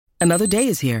Another day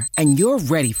is here, and you're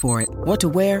ready for it. What to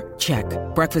wear? Check.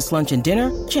 Breakfast, lunch, and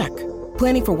dinner? Check.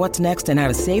 Planning for what's next and how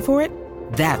to save for it?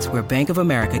 That's where Bank of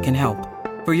America can help.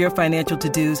 For your financial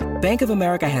to-dos, Bank of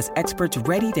America has experts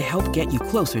ready to help get you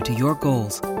closer to your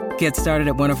goals. Get started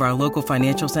at one of our local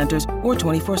financial centers or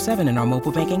 24/7 in our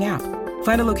mobile banking app.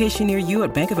 Find a location near you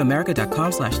at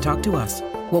bankofamerica.com/talktous.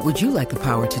 What would you like the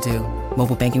power to do?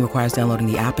 Mobile banking requires downloading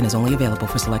the app and is only available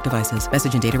for select devices.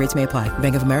 Message and data rates may apply.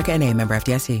 Bank of America N.A., member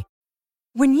FDIC.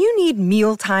 When you need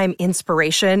mealtime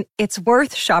inspiration, it's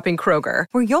worth shopping Kroger,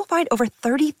 where you'll find over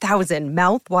 30,000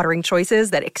 mouth-watering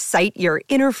choices that excite your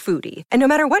inner foodie. And no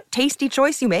matter what tasty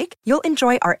choice you make, you'll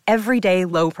enjoy our everyday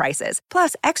low prices,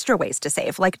 plus extra ways to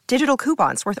save, like digital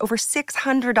coupons worth over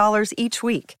 $600 each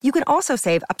week. You can also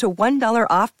save up to $1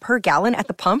 off per gallon at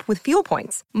the pump with fuel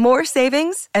points. More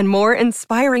savings and more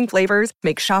inspiring flavors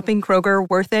make shopping Kroger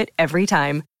worth it every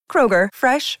time. Kroger,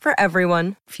 fresh for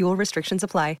everyone. Fuel restrictions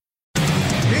apply.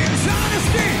 It's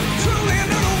honesty, truly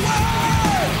another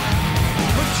word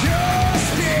for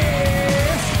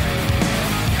justice.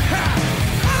 Ha!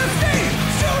 Honesty,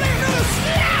 truly another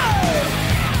slur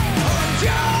on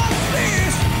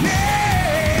justice.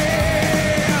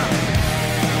 Yeah.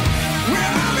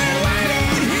 Well, I've been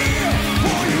waiting here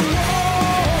for you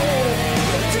all.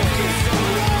 The tickets to the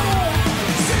wall.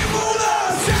 Symbol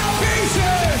of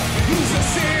salvation. Who's a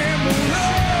symbol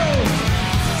of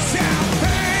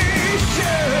salvation?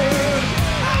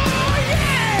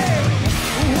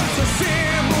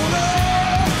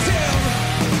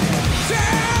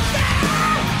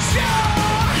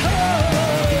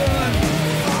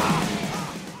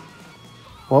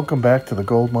 Welcome back to the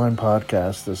Goldmine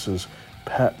Podcast. This is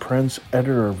Pat Prince,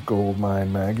 editor of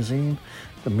Goldmine Magazine,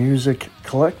 the music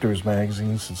collector's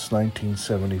magazine since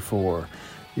 1974.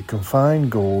 You can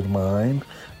find Goldmine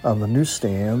on the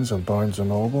newsstands of Barnes &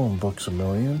 Noble and Books A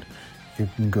Million. You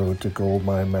can go to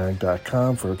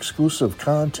goldminemag.com for exclusive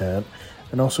content,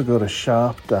 and also go to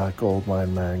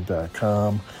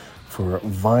shop.goldminemag.com for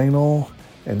vinyl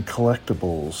and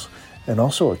collectibles, and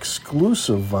also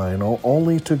exclusive vinyl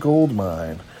only to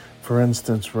Goldmine. For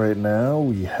instance, right now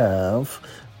we have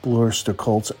Blur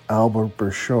Stokolt's Albert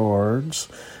Burchard's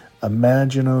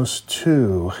Imaginos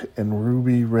 2 in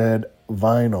ruby red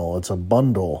vinyl. It's a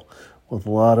bundle with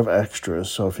a lot of extras.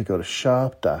 So if you go to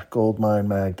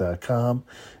shop.goldminemag.com,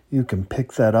 you can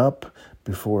pick that up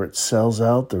before it sells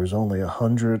out. There's only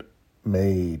 100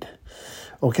 made.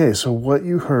 Okay, so what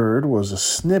you heard was a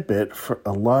snippet for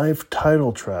a live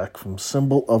title track from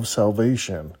Symbol of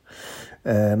Salvation.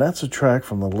 And that's a track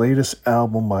from the latest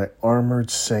album by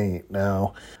Armored Saint.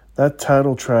 Now, that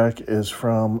title track is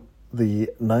from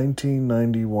the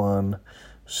 1991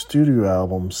 studio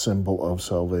album Symbol of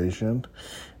Salvation.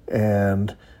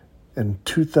 And in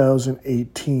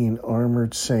 2018,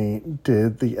 Armored Saint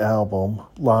did the album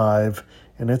live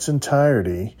in its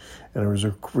entirety, and it was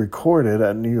recorded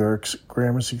at New York's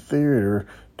Gramercy Theater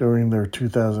during their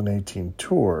 2018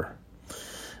 tour.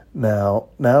 Now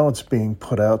it's being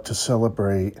put out to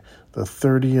celebrate the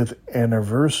 30th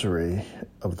anniversary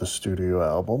of the studio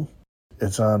album.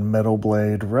 It's on Metal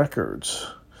Blade Records.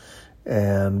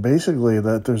 And basically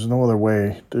there's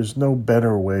no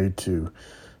better way to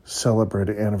celebrate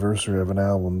an anniversary of an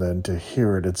album than to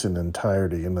hear it in its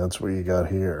entirety, and that's what you got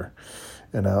here.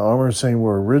 And Armored Saint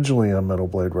were originally on Metal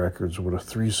Blade Records with a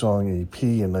 3-song EP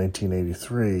in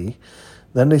 1983.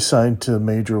 Then they signed to the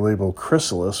major label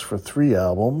Chrysalis for 3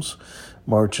 albums,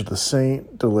 March of the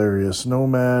Saint, Delirious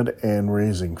Nomad, and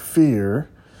Raising Fear.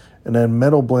 And then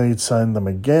Metal Blade signed them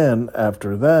again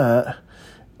after that,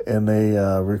 and they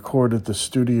recorded the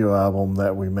studio album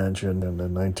that we mentioned in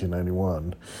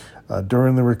 1991.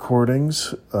 During the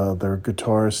recordings, their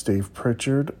guitarist Dave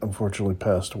Pritchard unfortunately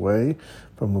passed away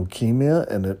from leukemia,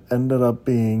 and it ended up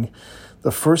being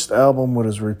the first album with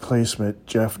his replacement,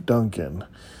 Jeff Duncan.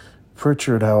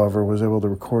 Pritchard, however, was able to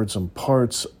record some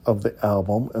parts of the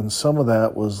album, and some of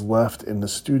that was left in the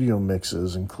studio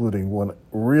mixes, including one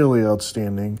really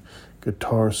outstanding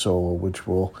guitar solo, which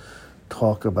we'll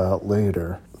talk about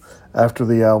later. After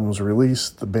the album's release,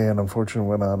 the band unfortunately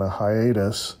went on a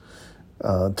hiatus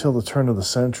until the turn of the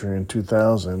century in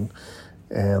 2000,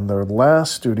 and their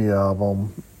last studio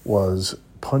album was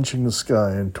Punching the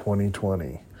Sky in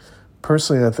 2020.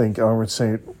 Personally, I think Armored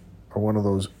Saint are one of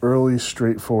those early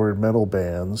straightforward metal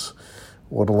bands,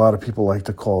 what a lot of people like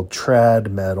to call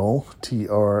trad metal,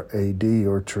 T-R-A-D,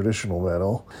 or traditional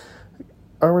metal.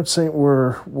 Armored Saint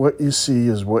were what you see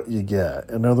is what you get.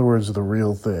 In other words, the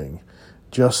real thing.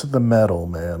 Just the metal,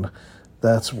 man.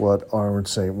 That's what Armored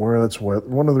Saint were. That's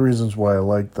one of the reasons why I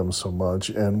like them so much.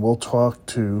 And we'll talk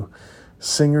to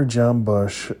singer John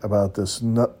Bush about this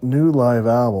new live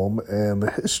album and the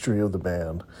history of the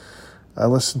band. I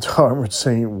listened to Armored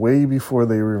Saint way before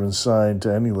they were even signed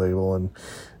to any label, and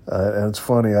it's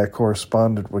funny, I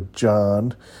corresponded with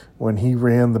John when he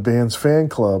ran the band's fan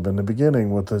club in the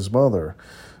beginning with his mother.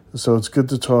 So it's good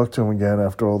to talk to him again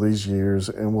after all these years,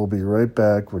 and we'll be right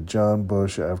back with John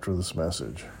Bush after this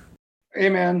message. Hey,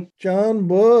 man. John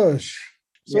Bush.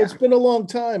 So Yeah. It's been a long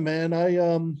time, man.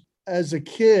 As a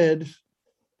kid,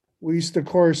 we used to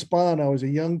correspond. I was a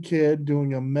young kid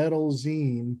doing a metal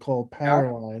zine called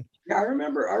Powerline. Yeah, I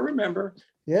remember.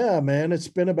 Yeah, man, it's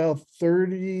been about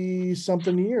 30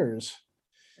 something years.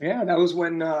 Yeah, that was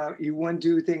when you wouldn't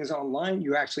do things online.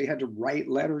 You actually had to write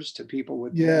letters to people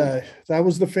with. Yeah, that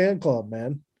was the fan club,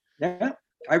 man. Yeah,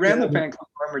 I ran the fan club,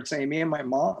 Armored Saint, me and my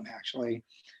mom, actually,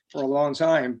 for a long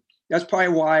time. That's probably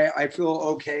why I feel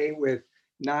okay with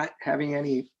not having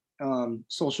any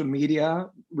social media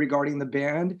regarding the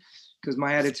band, because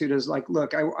my attitude is like,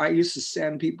 look, I used to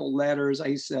send people letters. I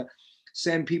used to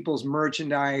send people's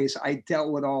merchandise. I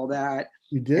dealt with all that.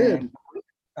 You did.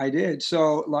 I did.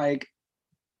 So like,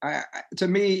 to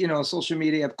me, social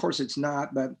media, of course it's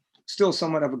not, but still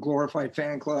somewhat of a glorified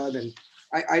fan club. And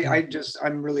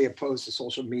I'm really opposed to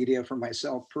social media for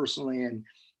myself personally, and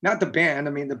not the band.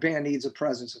 I mean, the band needs a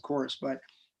presence, of course, but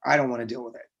I don't want to deal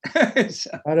with it.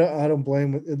 So. I don't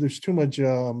blame it. There's too much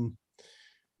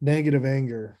negative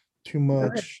anger, too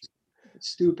much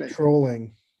stupid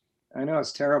trolling. I know,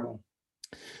 it's terrible.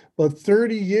 But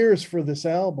 30 years for this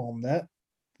album,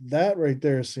 that right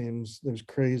there seems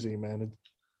crazy, man. It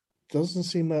doesn't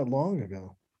seem that long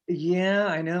ago. Yeah,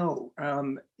 I know.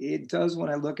 It does when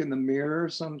I look in the mirror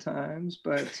sometimes,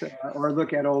 but or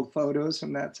look at old photos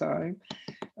from that time.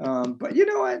 But you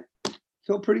know what?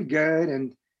 Feel pretty good,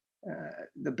 and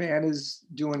the band is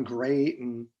doing great,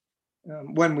 and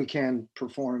when we can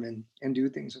perform and do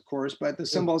things, of course. But the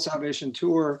Symbol of Salvation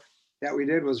tour that we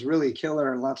did was really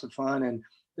killer and lots of fun, and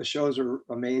the shows were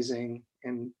amazing.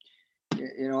 And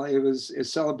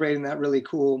it's celebrating that really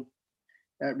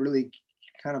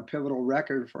kind of pivotal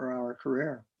record for our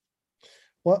career.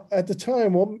 Well, at the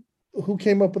time, who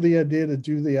came up with the idea to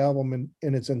do the album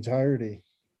in its entirety?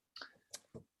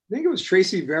 I think it was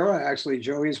Tracy Vera, actually,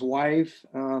 Joey's wife.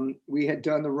 We had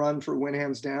done the run for Win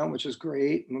Hands Down, which is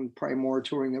great, and probably more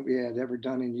touring than we had ever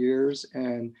done in years.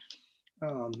 And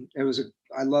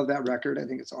I love that record. I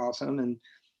think it's awesome.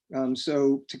 And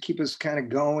so to keep us kind of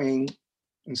going,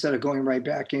 instead of going right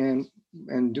back in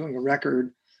and doing a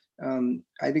record,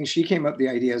 I think she came up with the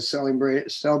idea of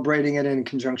celebrating it in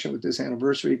conjunction with this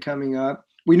anniversary coming up.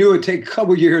 We knew it would take a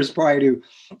couple years probably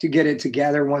to get it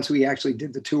together once we actually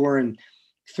did the tour and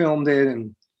filmed it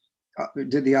and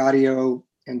did the audio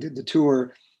and did the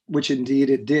tour, which indeed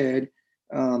it did.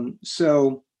 And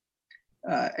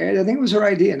I think it was her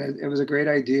idea, and it was a great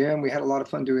idea, and we had a lot of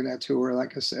fun doing that tour,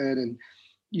 like I said. And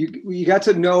you got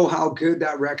to know how good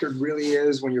that record really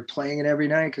is when you're playing it every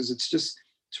night, because it's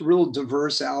a real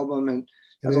diverse album, and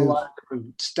has a lot of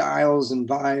different styles and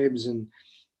vibes and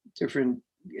different,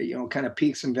 kind of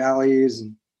peaks and valleys,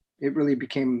 and it really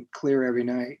became clear every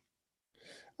night.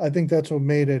 I think that's what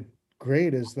made it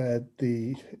great, is that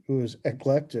it was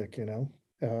eclectic, it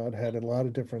had a lot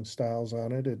of different styles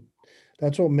on it.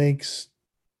 That's what makes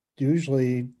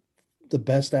usually the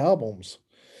best albums.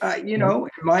 In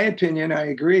my opinion, I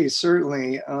agree,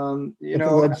 certainly.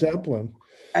 Led Zeppelin.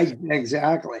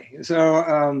 Exactly.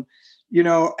 So,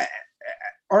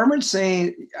 Armored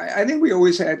Saint, I think we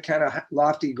always had kind of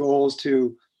lofty goals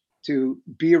to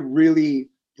be a really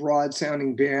broad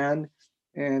sounding band.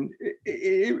 And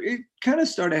it kind of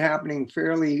started happening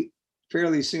fairly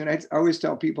soon. I always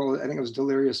tell people, I think it was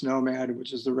Delirious Nomad,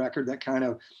 which is the record that kind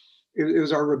of, it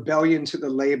was our rebellion to the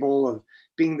label of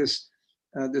being this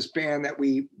band that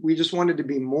we just wanted to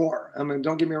be more. I mean,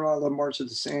 don't get me wrong, I love March of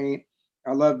the Saint.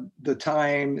 I love the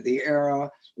time, the era.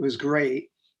 It was great.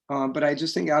 But I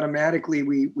just think automatically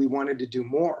we wanted to do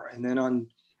more. And then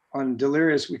on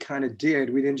Delirious, we kind of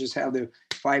did. We didn't just have the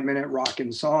 5-minute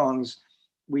rockin' songs.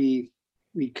 We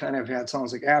kind of had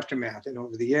songs like Aftermath and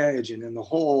Over the Edge and In the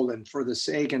Hole and For the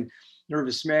Sake and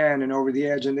Nervous Man and Over the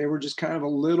Edge. And they were just kind of a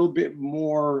little bit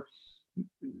more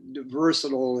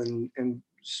versatile and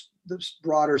this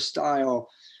broader style.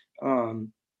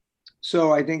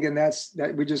 So I think, and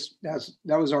that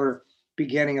was our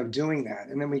beginning of doing that.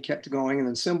 And then we kept going, and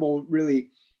then Symbol really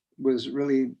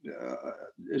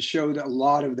showed a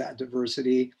lot of that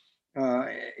diversity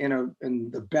in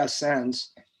the best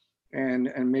sense,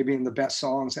 and maybe in the best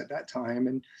songs at that time.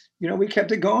 And we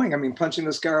kept it going. I mean, Punching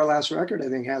the Sky, our last record, I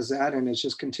think has that, and it's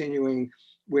just continuing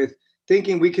with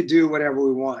thinking we could do whatever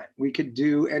we want. We could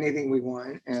do anything we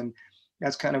want, and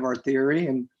That's kind of our theory.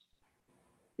 And,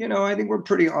 I think we're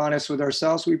pretty honest with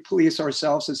ourselves. We police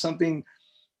ourselves. If something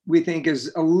we think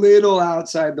is a little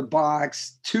outside the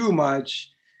box, too much,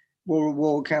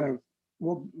 we'll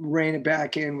rein it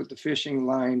back in with the fishing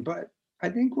line. But I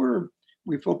think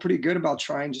we feel pretty good about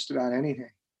trying just about anything.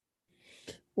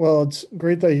 Well, it's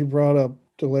great that you brought up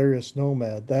Delirious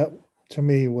Nomad. That to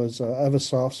me was I have a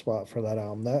soft spot for that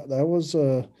album. That was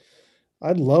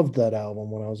I loved that album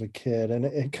when I was a kid, and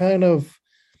it kind of,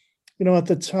 at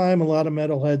the time, a lot of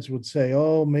metalheads would say,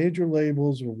 "Oh, major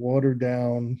labels were watered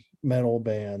down metal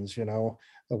bands."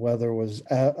 Whether it was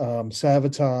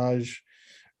Savatage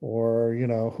or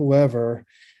whoever,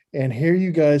 and here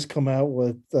you guys come out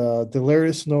with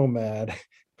Delirious Nomad,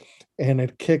 and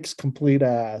it kicks complete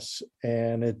ass,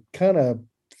 and it kind of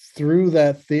threw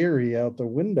that theory out the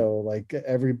window. Like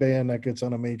every band that gets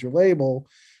on a major label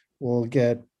will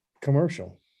get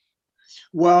commercial.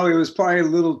 Well, it was probably a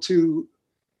little too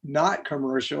not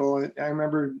commercial. I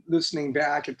remember listening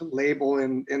back at the label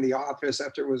in the office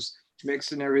after it was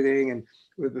mixed and everything, and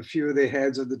with a few of the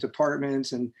heads of the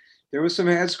departments, and there was some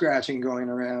head scratching going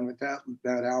around with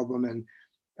that album,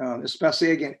 and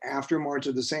especially again after March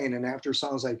of the Saint and after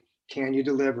songs like Can You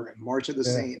Deliver and March of the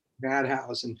Saint,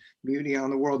 Madhouse, and Mutiny on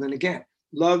the World. And again,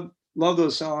 love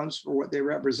those songs for what they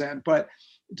represent, but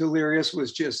Delirious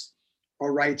was just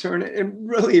a right turn. And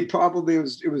really probably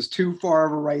it was too far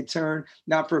of a right turn,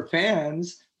 not for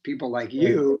fans, people like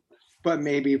you, but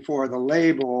maybe for the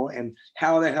label, and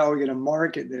how the hell are we going to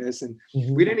market this? And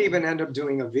we didn't even end up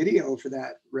doing a video for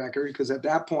that record, because at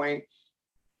that point,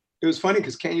 it was funny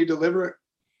because Can You Deliver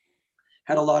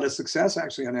had a lot of success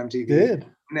actually on MTV. Did.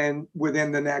 And then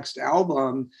within the next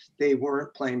album, they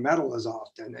weren't playing metal as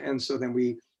often. And so then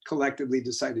we collectively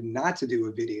decided not to do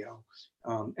a video.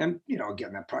 And,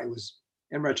 again, that probably was,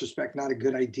 in retrospect, not a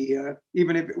good idea.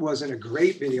 Even if it wasn't a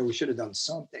great video, we should have done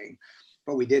something,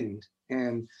 but we didn't.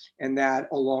 And that,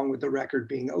 along with the record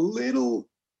being a little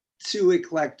too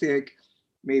eclectic,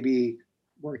 maybe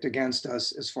worked against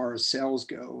us as far as sales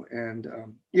go. And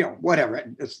whatever,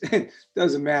 it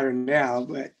doesn't matter now.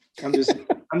 But I'm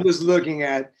just looking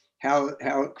at how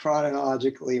it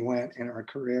chronologically went in our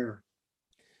career.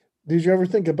 Did you ever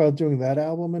think about doing that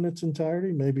album in its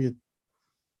entirety? Maybe it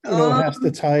has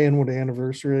to tie in with the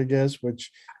anniversary, I guess,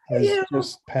 which has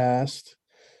just passed.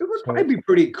 It would probably be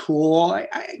pretty cool. I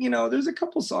there's a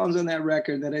couple songs on that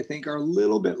record that I think are a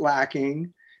little bit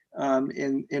lacking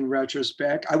in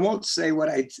retrospect. I won't say what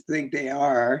I think they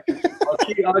are.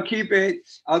 I'll keep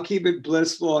it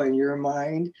blissful in your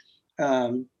mind.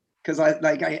 Because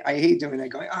I hate doing that,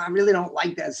 going, I really don't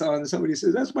like that song. And somebody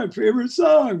says, that's my favorite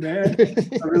song, man.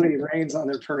 It really rains on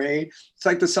their parade. It's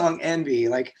like the song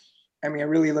Envy. I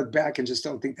really look back and just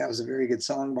don't think that was a very good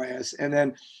song by us. And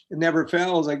then It Never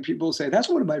Fails, like people say, that's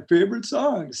one of my favorite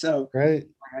songs. So right.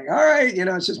 I'm like, all right,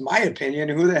 it's just my opinion.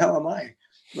 Who the hell am I?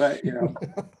 But,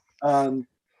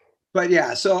 but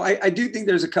yeah, so I do think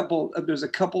there's a couple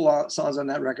songs on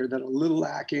that record that are a little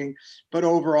lacking, but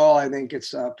overall, I think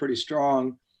it's pretty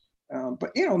strong. But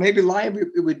maybe live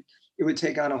it would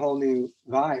take on a whole new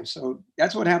vibe. So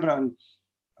that's what happened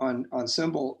on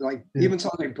Symbol. Even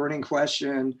songs like Burning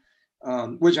Question,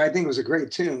 which I think was a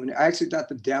great tune. I actually thought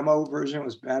the demo version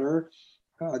was better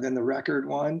than the record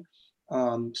one.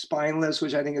 Spineless,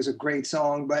 which I think is a great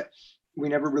song, but we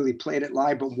never really played it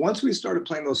live. But once we started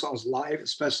playing those songs live,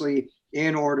 especially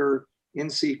in order, in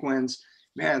sequence,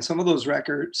 man, some of those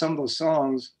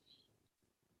songs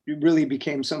really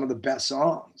became some of the best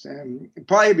songs. And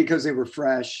probably because they were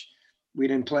fresh, we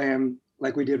didn't play them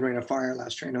like we did Rain of Fire,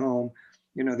 Last Train Home.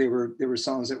 They were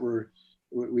songs that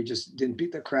we just didn't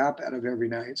beat the crap out of every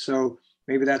night. So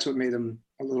maybe that's what made them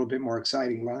a little bit more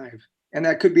exciting live. And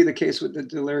that could be the case with the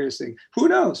Delirious thing. Who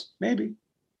knows? Maybe.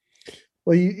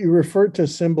 Well, you referred to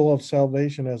Symbol of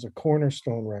Salvation as a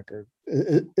cornerstone record.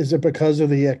 Is it because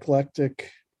of the eclectic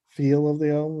feel of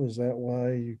the album? Is that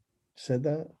why you said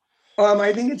that?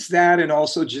 I think it's that, and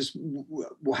also just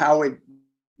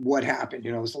what happened.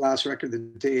 It was the last record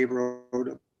that Dave wrote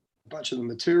a bunch of the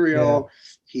material. Yeah.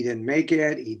 He didn't make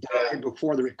it. He died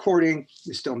before the recording.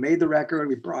 We still made the record.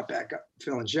 We brought back up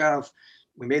Phil and Jeff.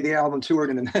 We made the album, toured,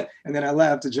 and then I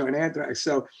left to join Anthrax.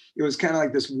 So it was kind of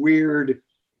like this weird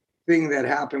thing that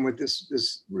happened with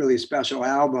this really special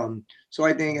album. So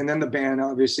I think, and then the band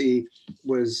obviously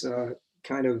was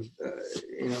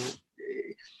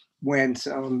went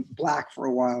black for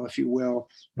a while, if you will.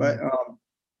 But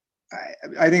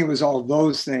I think it was all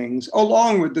those things,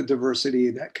 along with the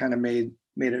diversity, that kind of made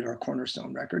it our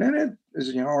cornerstone record. And it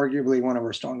is, arguably one of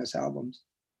our strongest albums.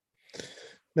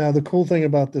 Now, the cool thing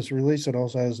about this release, it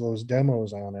also has those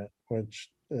demos on it, which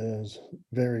is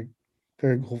very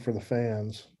very cool for the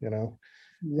fans,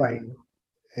 Right.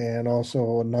 and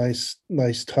also a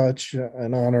nice touch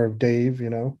in honor of Dave.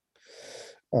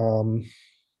 Um,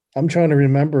 I'm trying to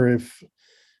remember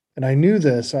and I knew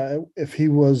this, if he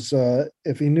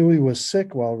knew he was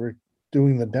sick while we're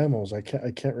doing the demos. I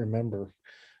can't remember.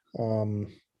 Um,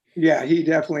 Yeah, he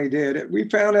definitely did. We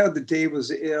found out that Dave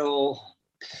was ill.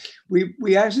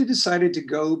 We actually decided to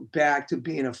go back to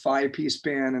being a 5-piece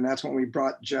band, and that's when we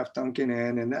brought Jeff Duncan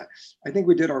in. And that, I think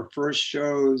we did our first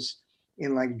shows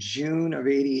in like June of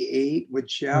 '88 with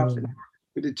Jeff. And mm,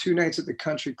 we did 2 nights at the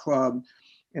Country Club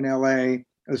in LA.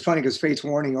 It was funny because Fates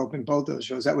Warning opened both those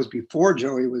shows. That was before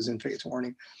Joey was in Fates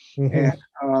Warning. And mhm.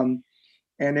 um,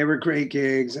 and they were great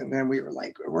gigs. And then we were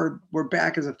like, we're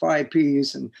back as a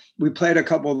 5-piece, and we played a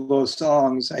couple of those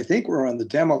songs. I think we're on the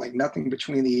demo, like Nothing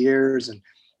Between the Ears and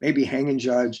maybe Hanging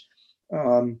Judge.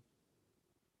 Um,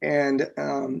 and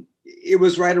it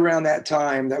was right around that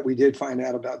time that we did find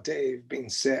out about Dave being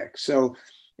sick. So,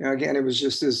 again, it was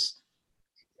just this.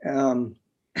 Um,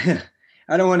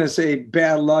 I don't want to say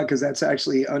bad luck because that's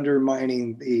actually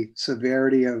undermining the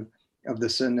severity of the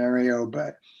scenario,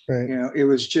 but Right. it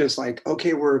was just like,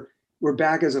 okay, we're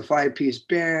back as a 5-piece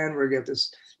band. We're get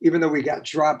this, even though we got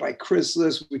dropped by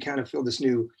Chrysalis, we kind of feel this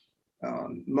new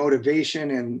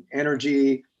motivation and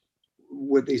energy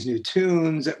with these new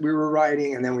tunes that we were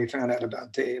writing. And then we found out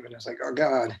about Dave, and it's like, oh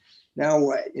God, now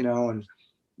what? And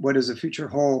what does the future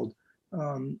hold?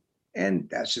 And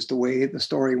that's just the way the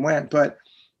story went. But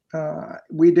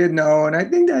we did know, and I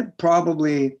think that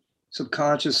probably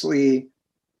subconsciously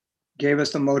gave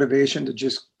us the motivation to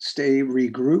just stay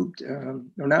regrouped, or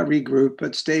not regrouped,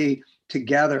 but stay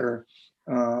together,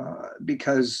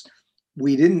 because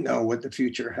we didn't know what the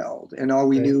future held. And all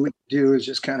we Right. knew we could do is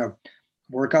just kind of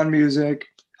work on music,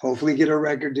 hopefully get a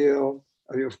record deal.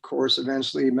 Of course,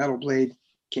 eventually Metal Blade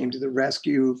came to the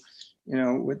rescue,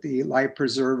 with the Life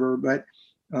Preserver. But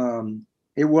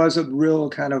it was a real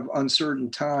kind of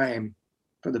uncertain time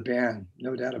for the band,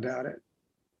 no doubt about it.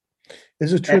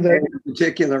 Is it true And that in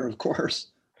particular, of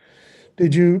course.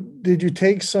 did you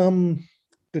take some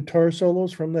guitar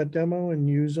solos from that demo and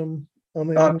use them on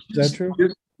the album? Is that Just, true?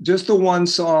 just the one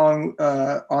song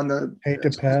on the Hate to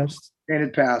Past.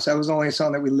 Painted Past. That was the only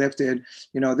song that we lifted.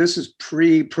 This is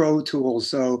pre-Pro Tools,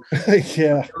 so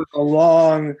Yeah. it was a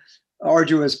long,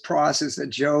 arduous process that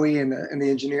Joey and the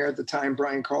engineer at the time,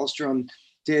 Brian Karlstrom,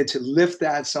 did to lift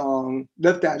that song,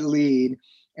 lift that lead,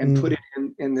 and put Mm,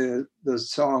 it in the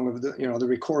song of the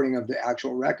recording of the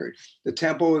actual record. The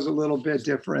tempo was a little bit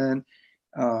different.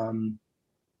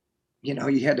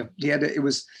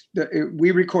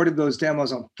 We recorded those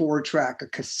demos on 4-track, a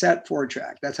cassette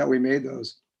 4-track. That's how we made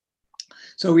those.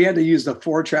 So we had to use the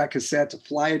 4-track cassette to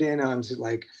fly it in onto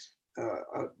like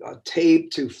a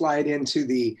tape, to fly it into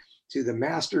the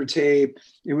master tape.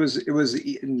 It was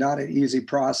not an easy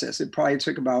process. It probably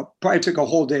took a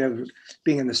whole day of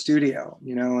being in the studio,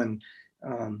 and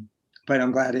but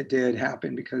I'm glad it did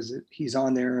happen because he's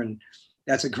on there, and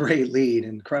that's a great lead,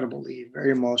 incredible lead, very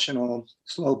emotional,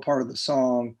 slow part of the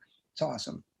song. It's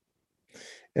awesome.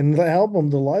 and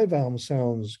the live album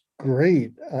sounds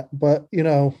great. But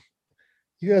you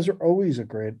guys are always a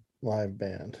great live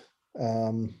band.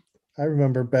 I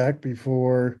remember back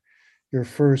before your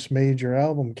first major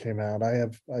album came out,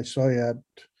 I saw you at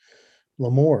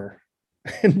L'Amour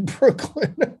in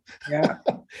Brooklyn. Yeah.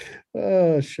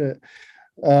 Oh shit.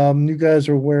 You guys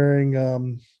are wearing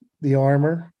the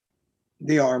armor.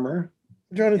 The Armor.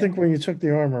 I'm trying to think when you took the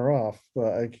armor off,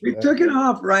 but We took it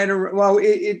off well,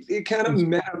 it kind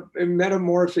of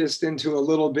metamorphosed into a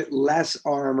little bit less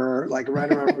armor, like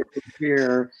right around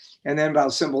here, and then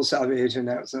about Symbol Salvation.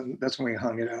 That's when we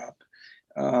hung it up.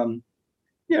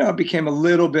 It became a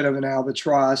little bit of an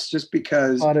albatross just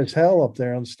because. hot as hell up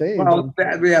there on stage. Well,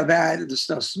 the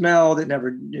stuff smelled. It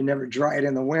never dried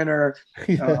in the winter.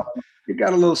 Yeah. It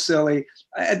got a little silly.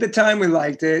 At the time, we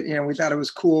liked it. We thought it was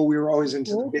cool. We were always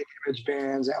into the Cool. big image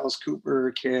bands, Alice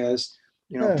Cooper, Kiss,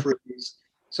 Yeah. Priest.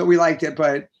 So we liked it,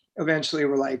 but eventually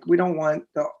we're like, we don't want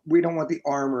the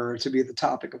armor to be the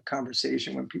topic of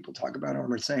conversation when people talk about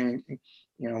Armor Saint.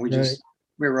 Right.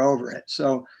 We were over it.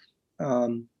 So,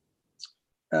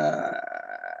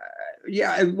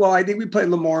 yeah. Well, I think we played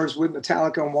L'Amour's with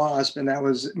Metallica and Wasp, and that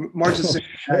was March the 6th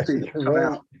actually You're come right.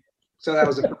 out. So that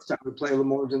was the first time we played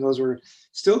L'Amour's, and those were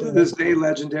still to this day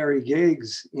legendary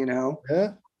gigs. Yeah.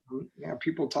 Yeah,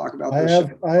 people talk about I those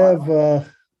have shows.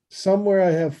 somewhere I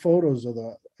have photos of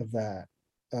that.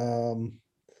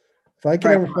 If I can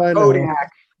Right, ever find them.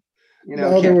 Kodak. No,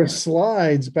 there can't- were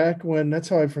slides back when. That's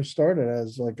how I first started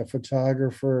as like a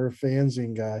photographer,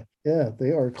 fanzine guy. Yeah,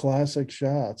 they are classic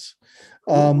shots.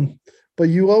 But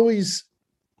you always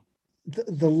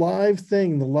the live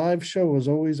thing, the live show was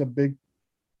always a big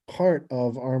part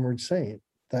of Armored Saint.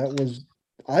 That was,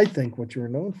 I think, what you were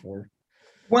known for.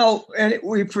 Well, and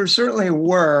we for certainly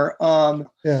were.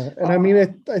 Yeah, and I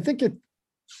mean, I think it.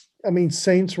 I mean,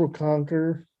 Saints will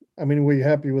conquer. I mean, were you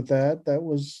happy with that? That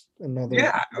was another.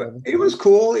 Yeah, it was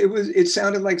cool. It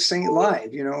sounded like Saint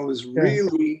live. You know, it was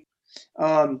really.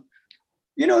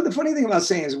 You know, the funny thing about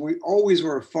Saint is we always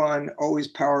were a fun, always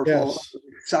powerful,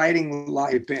 exciting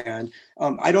live band.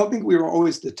 I don't think we were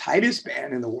always the tightest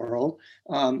band in the world.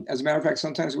 As a matter of fact,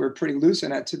 sometimes we were pretty loose,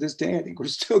 and to this day, I think we're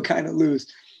still kind of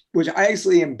loose, which I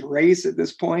actually embrace at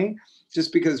this point,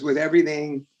 just because with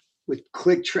everything, with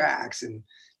click tracks and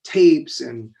tapes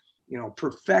and, you know,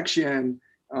 perfection.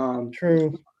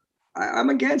 True. I'm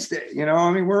against it. You know,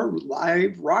 I mean, we're a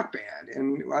live rock band,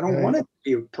 and I don't want it to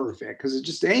be perfect because it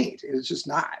just ain't. It's just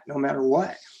not, no matter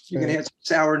what. You're going to hit some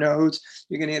sour notes.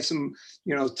 You're going to hit some,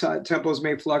 you know, tempos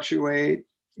may fluctuate.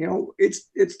 You know,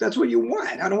 that's what you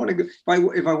want. I don't want to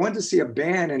go, if I went to see a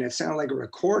band and it sounded like a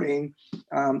recording,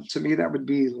 to me, that would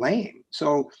be lame.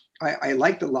 So I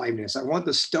like the liveness. I want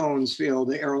the Stones feel,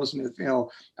 the Aerosmith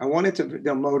feel. I want it to,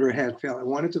 the Motorhead feel. I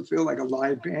want it to feel like a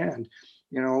live band,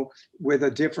 you know, with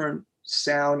a different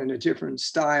sound and a different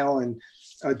style and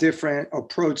a different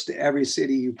approach to every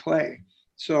city you play.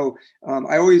 So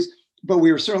but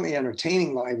we were certainly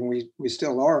entertaining live, and we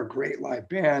still are a great live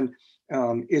band.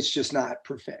 It's just not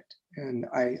perfect. And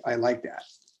I like that.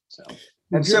 So,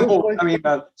 and Simple, I mean,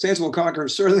 Saints Will Conquer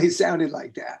certainly sounded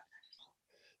like that.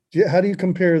 How do you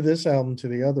compare this album to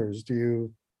the others?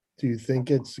 Do you think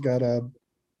it's got a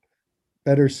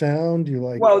better sound? Do you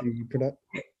like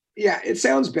Yeah, it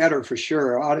sounds better for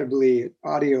sure. Audibly,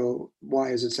 audio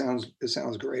wise, it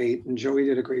sounds great. And Joey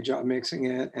did a great job mixing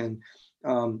it. And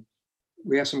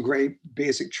we have some great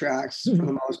basic tracks for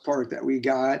the most part that we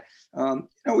got. You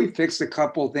know, we fixed a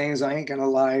couple things, I ain't gonna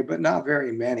lie, but not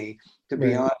very many, to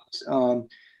be honest.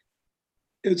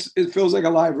 It feels like a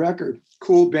live record.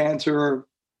 Cool banter.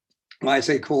 When I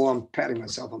say cool, I'm patting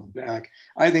myself on the back.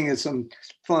 I think it's some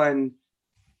fun,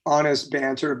 honest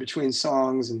banter between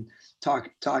songs and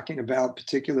talking about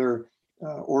particular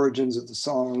origins of the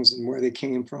songs and where they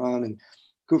came from and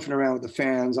goofing around with the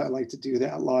fans. I like to do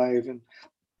that live. And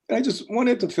I just want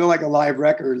it to feel like a live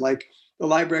record, like the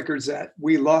live records that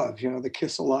we love, you know, the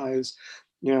Kiss Alives,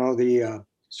 you know, the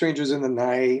Strangers in the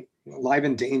Night, you know, Live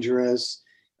and Dangerous,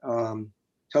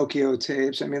 Tokyo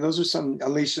Tapes. I mean, those are some,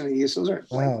 Alicia in the East. Those are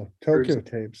Tokyo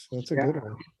Tapes. That's a good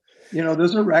one. You know,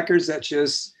 those are records that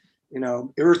just, you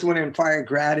know, Earth, Wind and Fire,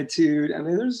 Gratitude. I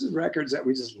mean, there's records that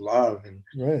we just love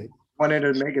and wanted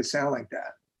to make it sound like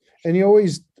that. And you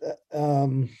always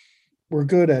were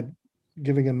good at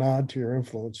giving a nod to your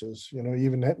influences. You know, you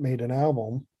even made an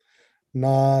album.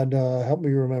 Nod, help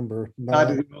me remember. Nod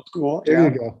to the Old School.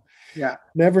 There you go. Yeah.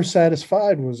 Never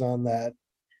Satisfied was on that.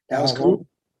 That was cool.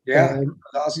 Yeah. That was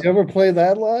awesome. You ever play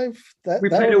that live? We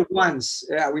played it once.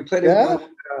 Yeah, we played it once.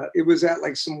 It was at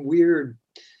like some weird,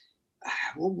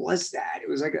 what was that? It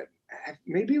was like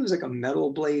maybe it was like a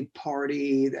Metal Blade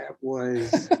party that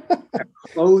was a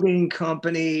clothing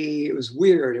company. It was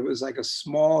weird. It was like a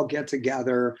small get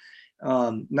together,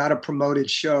 not a promoted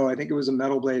show. I think it was a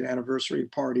Metal Blade anniversary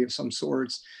party of some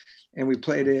sorts. And we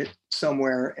played it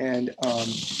somewhere, and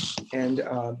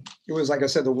it was, like I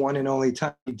said, the one and only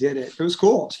time we did it. It was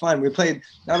cool. It's fun. We played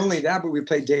not only that, but we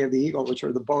played Day of the Eagle, which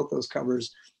are both those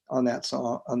covers on that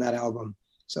song, on that album.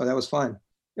 So that was fun.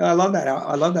 Yeah, I love that.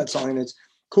 I love that song, and it's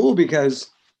cool because,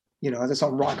 you know, that's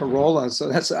on Rock-a-Rolla.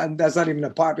 So that's not even a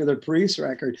popular Priest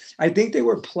record. I think they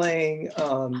were playing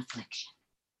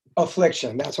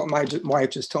Affliction. That's what my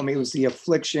wife just told me. It was the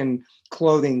Affliction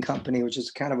clothing company, which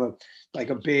is kind of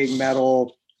a big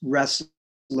metal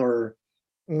wrestler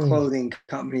clothing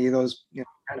company. Those, you know,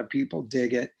 kind of people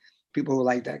dig it. People who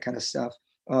like that kind of stuff.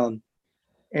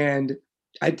 And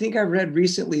I think I read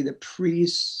recently the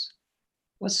Priests.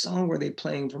 What song were they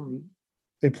playing from?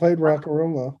 They played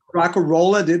Rock-a-Rolla.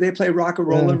 Rock-a-Rolla? Did they play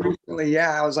Rock-a-Rolla recently?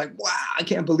 Yeah, I was like, wow, I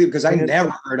can't believe it, because I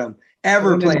never heard them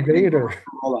ever play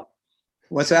Rock-a-Rolla.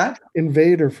 What's that?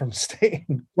 Invader from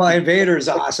Stain. Well, Invader's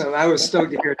awesome. I was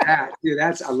stoked to hear that. Dude,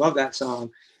 I love that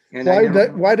song. And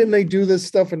why didn't they do this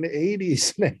stuff in the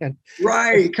 80s, man?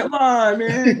 Right. Come on,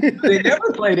 man. They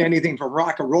never played anything from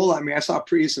Rock-a-Rolla. I mean, I saw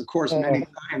Priest, of course, many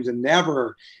times, and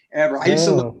never, ever. I used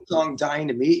to love the song Dying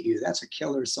to Meet You. That's a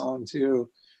killer song, too.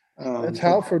 That's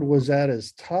Halford was at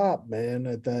his top, man.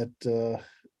 At that,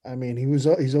 I mean, he's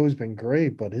always been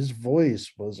great, but his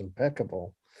voice was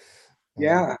impeccable.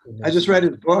 Yeah, I just read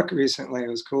his book recently. It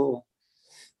was cool.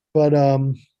 But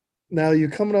now you're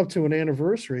coming up to an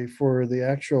anniversary for the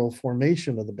actual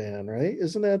formation of the band, right?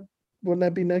 Isn't that wouldn't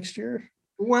that be next year?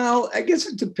 Well, I guess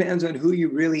it depends on who you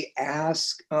really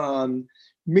ask.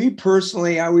 Me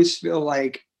personally, I always feel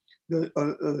like the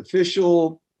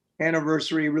official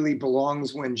anniversary really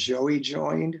belongs when Joey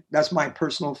joined. That's my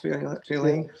personal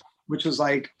feeling, which was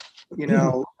like,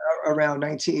 around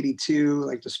 1982,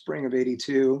 like the spring of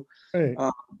 82. Right.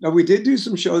 But we did do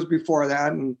some shows before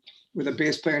that, and with a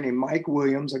bass player named Mike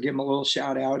Williams. I'll give him a little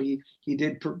shout out. He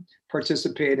did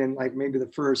participate in like maybe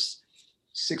the first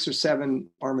 6 or 7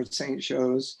 Armored Saint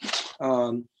shows.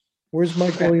 Where's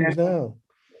Mike Williams now?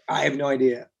 I have no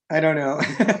idea. I don't know.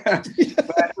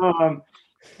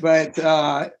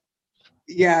 but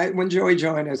yeah, when Joey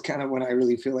joined is kind of when I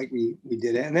really feel like we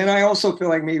did it. And then I also feel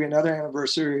like maybe another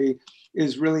anniversary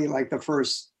is really like the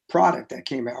first product that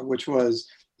came out, which was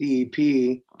the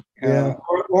EP,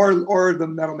 or the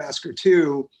Metal Massacre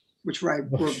 2, which we're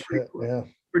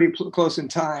pretty close in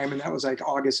time, and that was like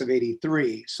August of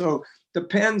 '83. So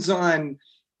depends on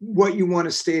what you want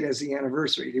to state as the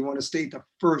anniversary. Do you want to state the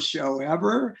first show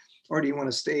ever, or do you want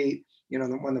to state,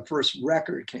 when the first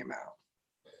record came out?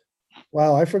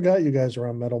 Wow, I forgot you guys were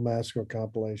on Metal Massacre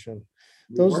compilation.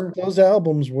 Those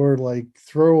albums were like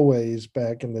throwaways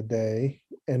back in the day,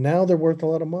 and now they're worth a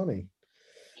lot of money.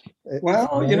 Well,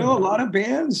 a lot of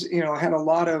bands, had a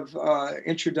lot of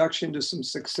introduction to some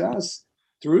success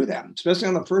through them, especially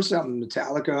on the first album.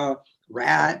 Metallica,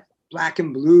 Rat, Black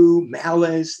and Blue,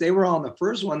 Malice, they were on the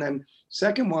first one. Then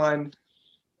second one,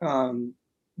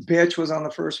 Bitch was on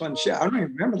the first one. Shit, I don't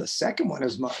even remember the second one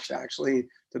as much, actually,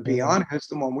 to be honest.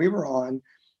 The one we were on,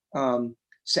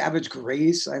 Savage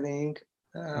Grace, I think.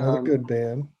 Another good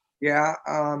band. Yeah.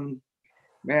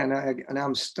 Man,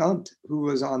 I'm stumped who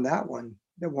was on that one,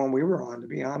 the one we were on, to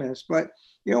be honest. But,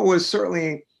 it was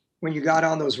certainly, when you got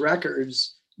on those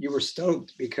records, you were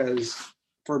stoked, because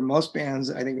for most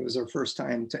bands, I think it was their first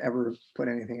time to ever put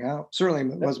anything out.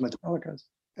 Certainly it was Metallica's.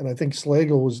 And I think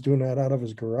Slagle was doing that out of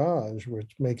his garage,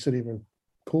 which makes it even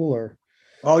cooler.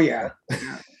 Oh, yeah.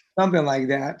 Something like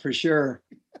that, for sure.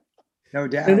 No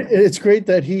doubt. And it's great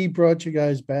that he brought you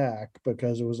guys back,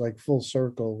 because it was like full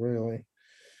circle, really.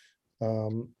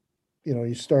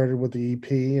 You started with the EP,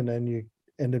 and then you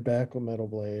ended back with Metal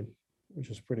Blade, which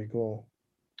is pretty cool.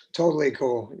 Totally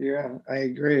cool. Yeah, I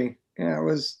agree. Yeah, it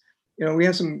was, we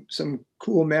had some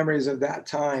cool memories of that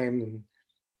time. And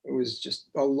it was just,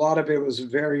 a lot of it was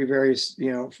very, very,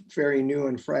 very new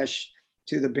and fresh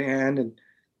to the band. And,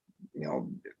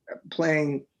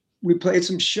 we played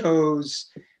some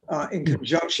shows in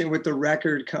conjunction with the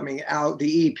record coming out,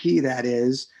 the EP, that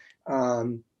is.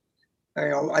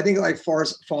 I think like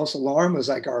False Alarm was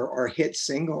like our hit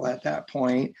single at that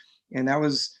point. And that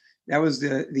was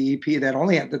the EP that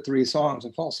only had the 3 songs,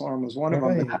 and False Alarm was one of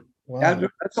them. Wow.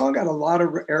 That song got a lot of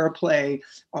airplay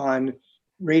on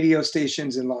radio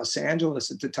stations in Los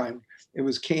Angeles at the time. It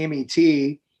was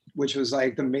KMET, which was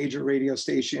like the major radio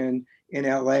station in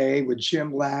LA, with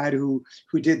Jim Ladd, who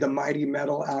did the Mighty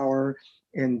Metal Hour.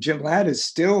 And Jim Ladd is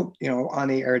still, on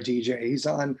the air DJ. He's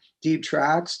on Deep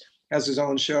Tracks, has his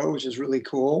own show, which is really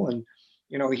cool. And,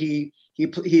 he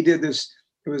did this,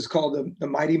 it was called the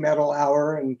Mighty Metal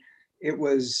Hour. And it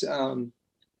was,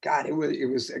 it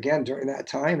was again during that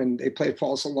time, and they played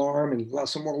False Alarm and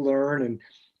Lesson Will Learn, and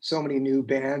so many new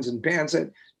bands, and bands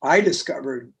that I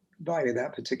discovered by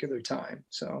that particular time.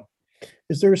 So,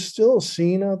 is there still a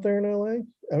scene out there in LA?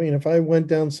 I mean, if I went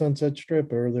down Sunset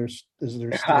Strip, is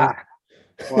there still?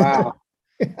 Wow.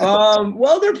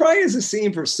 Well, there probably is a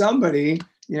scene for somebody,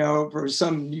 for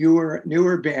some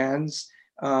newer bands.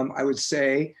 I would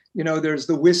say, there's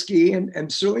the Whiskey,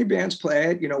 and certainly bands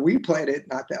play it. We played it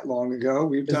not that long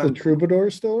ago. Is the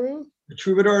Troubadour still around? The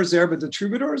Troubadour is there, but the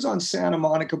Troubadour is on Santa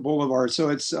Monica Boulevard. So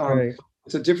it's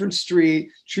it's a different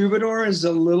street. Troubadour is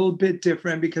a little bit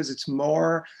different because it's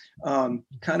more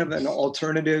kind of an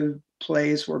alternative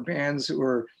place where bands who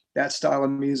are that style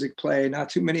of music play. Not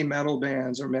too many metal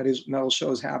bands or metal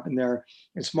shows happen there.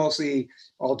 It's mostly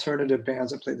alternative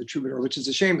bands that play the Troubadour, which is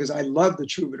a shame, because I love the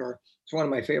Troubadour. It's one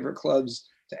of my favorite clubs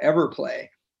to ever play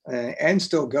and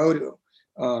still go to.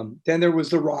 Then there was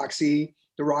the Roxy.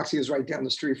 The Roxy is right down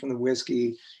the street from the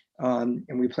Whiskey, and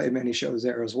we played many shows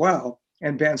there as well.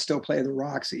 And bands still play the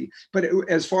Roxy. But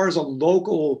as far as a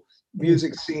local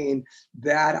music scene,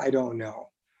 that I don't know.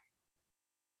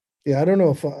 Yeah, I don't know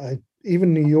if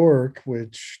even New York,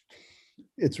 which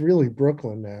it's really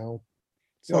Brooklyn now.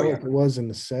 It's not like it was in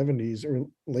the 70s or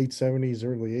late 70s,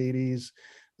 early 80s.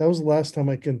 That was the last time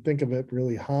I can think of it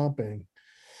really hopping.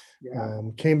 Yeah.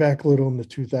 Came back a little in the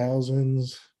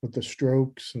 2000s with the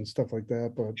Strokes and stuff like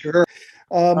that. But sure.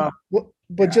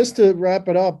 Just to wrap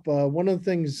it up, one of the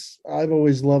things I've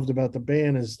always loved about the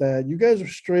band is that you guys are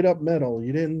straight up metal.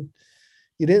 You didn't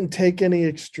you didn't take any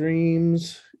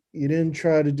extremes. You didn't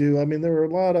try to do, I mean, there were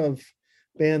a lot of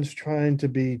bands trying to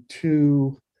be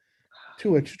too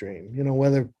extreme,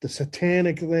 whether the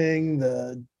satanic thing,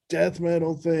 the death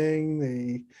metal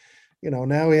thing,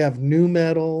 now we have new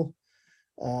metal,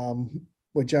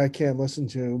 which I can't listen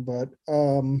to, but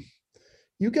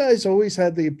you guys always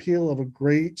had the appeal of a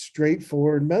great,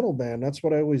 straightforward metal band. That's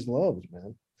what I always loved,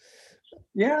 man.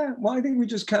 Yeah, well, I think we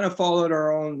just kind of followed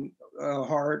our own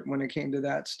heart when it came to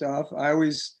that stuff. I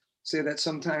always say that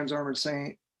sometimes Armored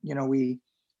Saint, we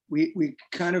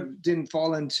kind of didn't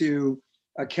fall into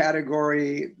a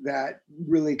category that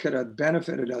really could have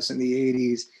benefited us in the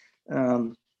 80s.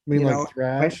 I mean, like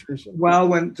thrash or something? Well,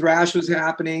 when thrash was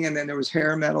happening, and then there was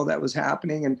hair metal that was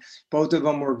happening, and both of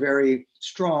them were very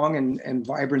strong and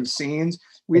vibrant scenes.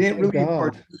 We didn't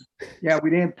really, we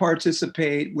didn't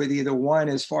participate with either one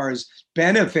as far as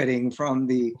benefiting from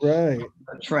the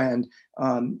trend.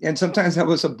 And sometimes that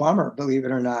was a bummer, believe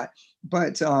it or not.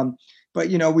 But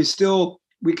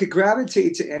we could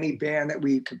gravitate to any band that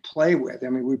we could play with. I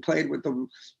mean, we played with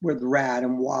Rat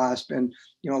and Wasp and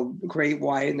Great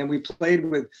White, and then we played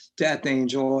with Death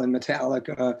Angel and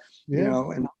Metallica,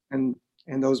 and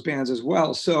those bands as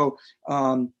well. So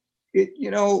I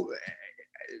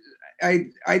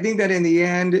think that in the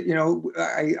end,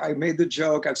 I made the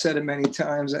joke, I've said it many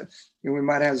times, that we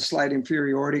might have a slight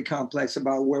inferiority complex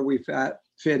about where we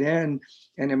fit in,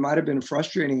 and it might have been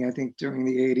frustrating, I think, during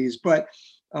the 80s. But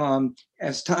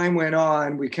as time went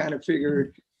on, we kind of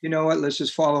figured, let's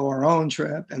just follow our own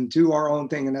trip and do our own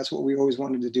thing. And that's what we always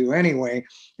wanted to do anyway.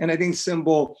 And I think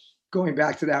Symbol, going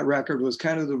back to that record, was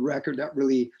kind of the record that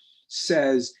really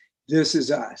says, this is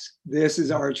us. This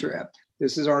is our trip.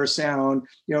 This is our sound.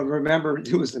 Remember,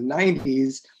 it was the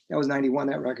 90s. That was 91,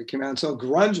 that record came out. So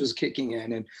grunge was kicking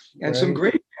in, and some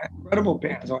great, incredible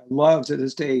bands I love to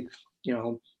this day.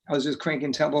 I was just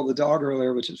cranking Temple of the Dog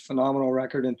earlier, which is a phenomenal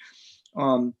record. And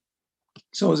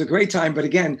so it was a great time, but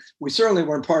again, we certainly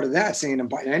weren't part of that scene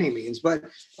by any means. But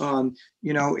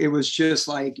it was just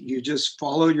like, you just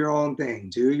follow your own thing,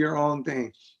 do your own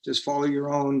thing, just follow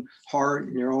your own heart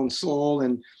and your own soul,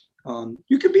 and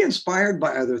you can be inspired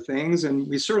by other things, and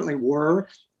we certainly were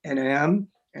and am,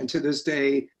 and to this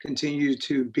day continue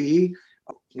to be.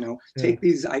 Take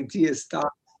these ideas,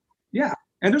 stop. Yeah.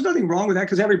 And there's nothing wrong with that,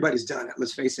 because everybody's done it,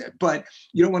 let's face it. But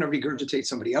you don't want to regurgitate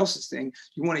somebody else's thing.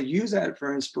 You want to use that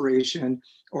for inspiration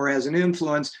or as an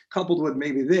influence, coupled with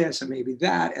maybe this and maybe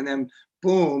that, and then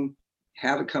boom,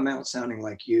 have it come out sounding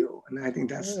like you. And I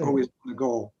think that's always the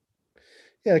goal.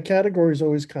 Yeah, categories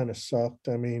always kind of sucked.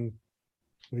 I mean,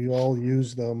 we all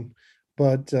use them.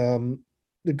 But the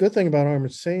good thing about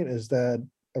Armored Saint is that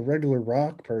a regular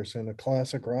rock person, a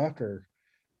classic rocker,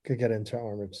 could get into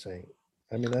Armored Saint.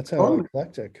 I mean, that's how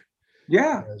eclectic.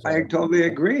 Yeah, I totally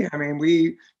agree. I mean,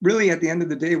 we really, at the end of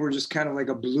the day, we're just kind of like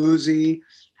a bluesy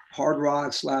hard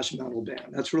rock / metal band.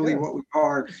 That's really what we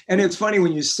are. And it's funny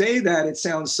when you say that, it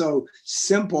sounds so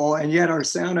simple, and yet our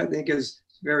sound, I think, is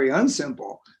very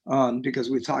unsimple, because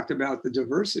we talked about the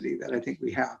diversity that I think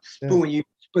we have. Yeah.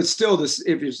 But still, this,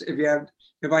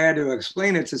 if I had to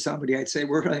explain it to somebody, I'd say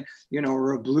we're a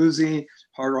bluesy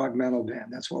hard rock metal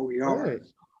band. That's what we are. Right.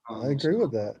 I agree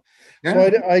with that. Yeah.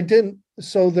 So I didn't.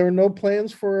 So there are no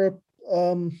plans for a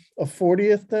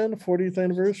 40th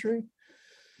anniversary.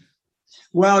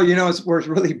 Well, we're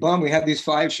really bummed. We had these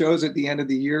 5 shows at the end of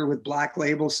the year with Black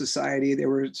Label Society. They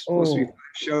were supposed to be 5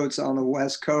 shows on the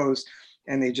West Coast,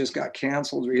 and they just got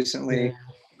canceled recently.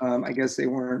 Yeah. I guess they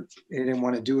didn't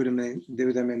want to do them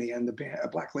in the end. The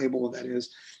Black Label, that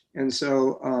is, and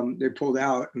so they pulled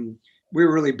out. And we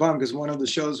were really bummed, because one of the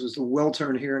shows was the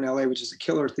Wiltern here in LA, which is a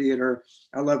killer theater.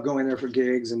 I love going there for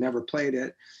gigs and never played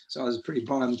it. So I was pretty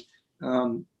bummed.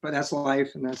 But that's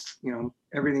life. And that's,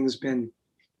 everything's been,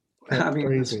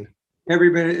 crazy.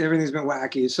 Everything's been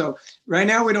wacky. So right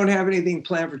now we don't have anything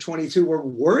planned for 22. We're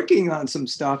working on some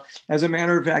stuff. As a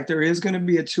matter of fact, there is going to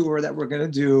be a tour that we're going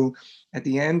to do at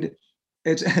the end.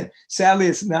 Sadly,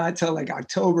 it's not till like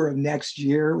October of next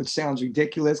year, which sounds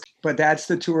ridiculous, but that's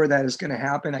the tour that is going to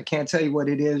happen. I can't tell you what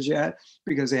it is yet,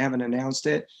 because they haven't announced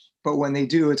it, but when they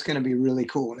do, it's going to be really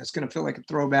cool, and it's going to feel like a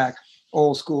throwback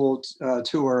old school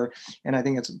tour, and I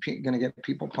think it's going to get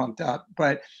people pumped up.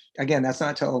 But again, that's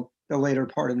not till the later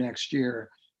part of next year.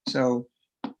 So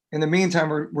in the meantime,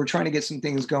 we're trying to get some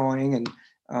things going, and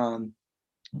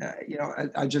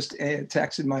I just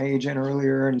texted my agent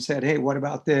earlier and said, hey, what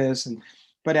about this?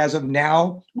 But as of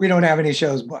now, we don't have any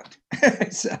shows booked.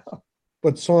 So,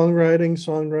 but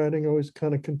songwriting always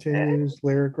kind of continues,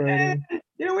 lyric writing.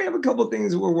 We have a couple of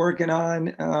things we're working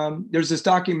on. There's this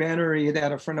documentary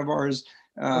that a friend of ours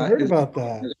I heard about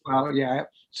that. Well, yeah,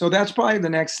 So that's probably the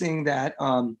next thing that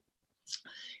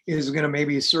is going to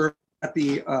maybe serve at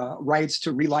the rights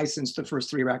to relicense the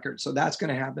first 3 records. So that's going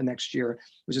to happen next year,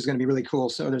 which is going to be really cool.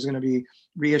 So there's going to be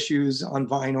reissues on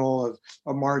vinyl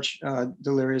of March,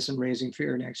 Delirious and Raising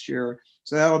Fear next year.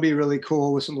 So that'll be really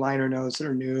cool with some liner notes that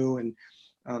are new, and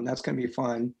that's going to be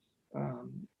fun.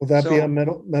 Will that be on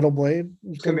Metal Blade?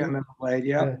 It's going to be on Metal Blade,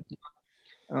 yeah.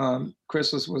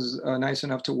 Chris was nice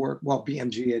enough to work, well,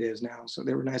 BMG it is now. So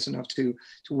they were nice enough to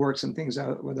work some things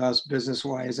out with us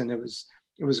business-wise, and it was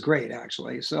great,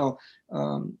 actually. So,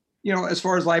 as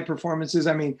far as live performances,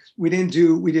 I mean, we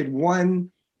did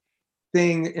one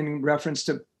thing in reference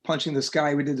to Punching the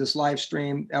Sky. We did this live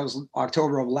stream. That was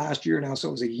October of last year now, so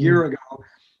it was a year ago.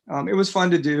 It was fun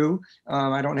to do.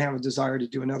 I don't have a desire to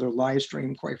do another live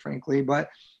stream, quite frankly, but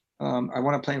I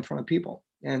want to play in front of people.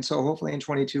 And so hopefully in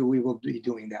 22, we will be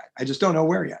doing that. I just don't know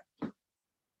where yet.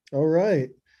 All right.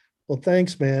 Well,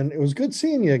 thanks, man. It was good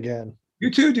seeing you again.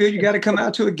 You too, dude. You got to come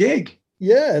out to a gig.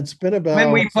 Yeah, it's been about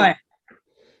when we play.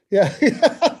 Yeah.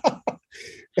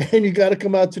 And you got to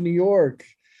come out to New York.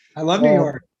 I love New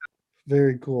York.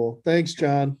 Very cool. Thanks,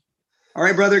 John. All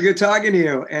right, brother. Good talking to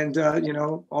you. And,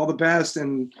 all the best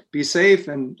and be safe.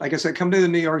 And like I said, come to the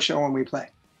New York show when we play.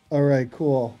 All right,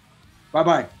 cool.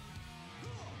 Bye-bye.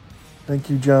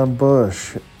 Thank you, John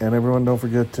Bush. And everyone, don't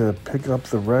forget to pick up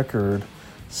the record,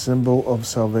 Symbol of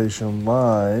Salvation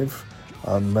Live,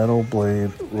 on Metal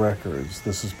Blade Records.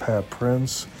 This is Pat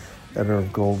Prince, editor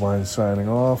of Goldmine, signing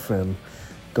off. And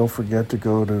don't forget to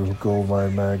go to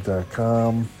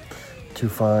goldminemag.com to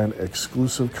find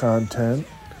exclusive content.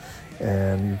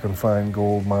 And you can find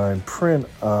Goldmine print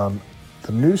on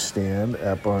the newsstand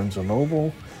at Barnes &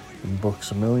 Noble and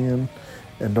Books A Million.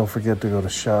 And don't forget to go to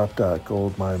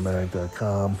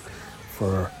shop.goldminemag.com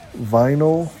for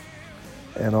vinyl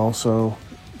and also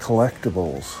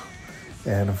collectibles.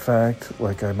 And in fact,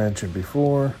 like I mentioned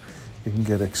before, you can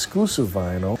get exclusive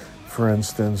vinyl. For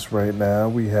instance, right now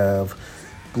we have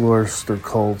Blue Oyster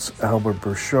Cult's Albert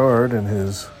Burchard and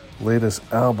his latest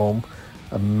album,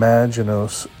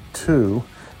 Imaginos 2,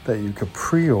 that you could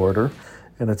pre-order,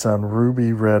 and it's on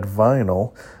ruby red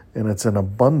vinyl, and it's in a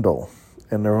bundle,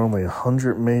 and there are only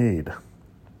 100 made.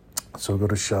 So go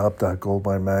to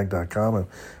shop.goldminemag.com and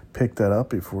pick that up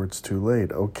before it's too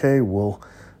late. Okay, we'll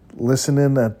listen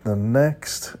in at the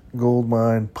next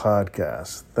Goldmine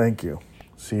podcast. Thank you.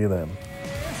 See you then.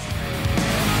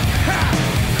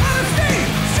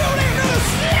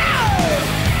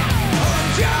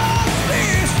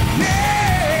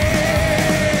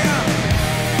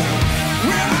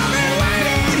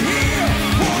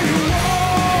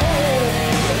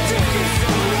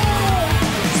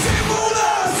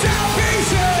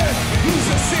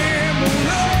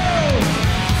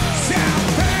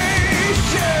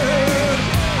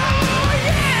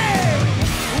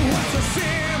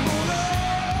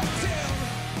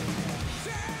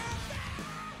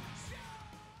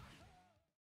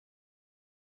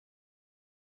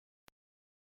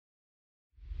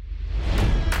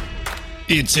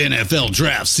 It's NFL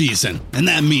draft season, and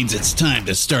that means it's time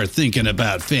to start thinking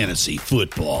about fantasy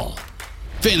football.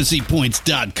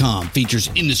 FantasyPoints.com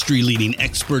features industry-leading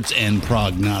experts and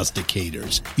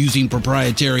prognosticators using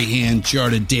proprietary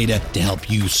hand-charted data to help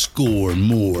you score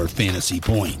more fantasy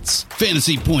points.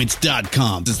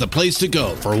 FantasyPoints.com is the place to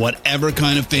go for whatever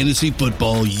kind of fantasy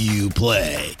football you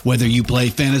play. Whether you play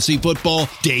fantasy football,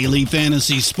 daily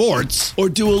fantasy sports, or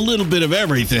do a little bit of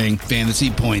everything,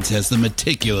 Fantasy Points has the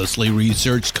meticulously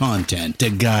researched content to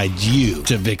guide you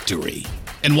to victory.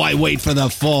 And why wait for the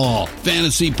fall?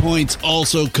 Fantasy Points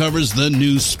also covers the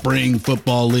new spring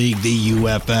football league, the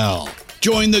UFL.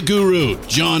 Join the guru,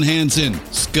 John Hansen,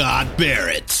 Scott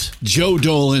Barrett, Joe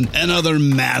Dolan, and other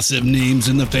massive names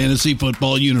in the fantasy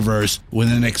football universe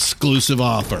with an exclusive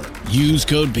offer. Use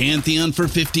code Pantheon for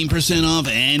 15% off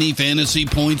any Fantasy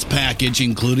Points package,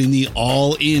 including the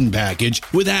all-in package,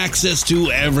 with access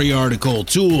to every article,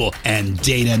 tool, and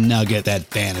data nugget that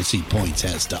Fantasy Points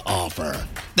has to offer.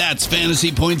 That's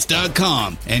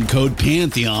FantasyPoints.com and code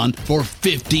Pantheon for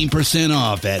 15%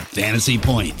 off at Fantasy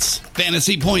Points.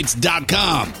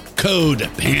 FantasyPoints.com, code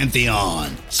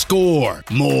Pantheon. Score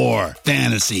more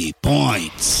fantasy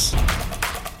points.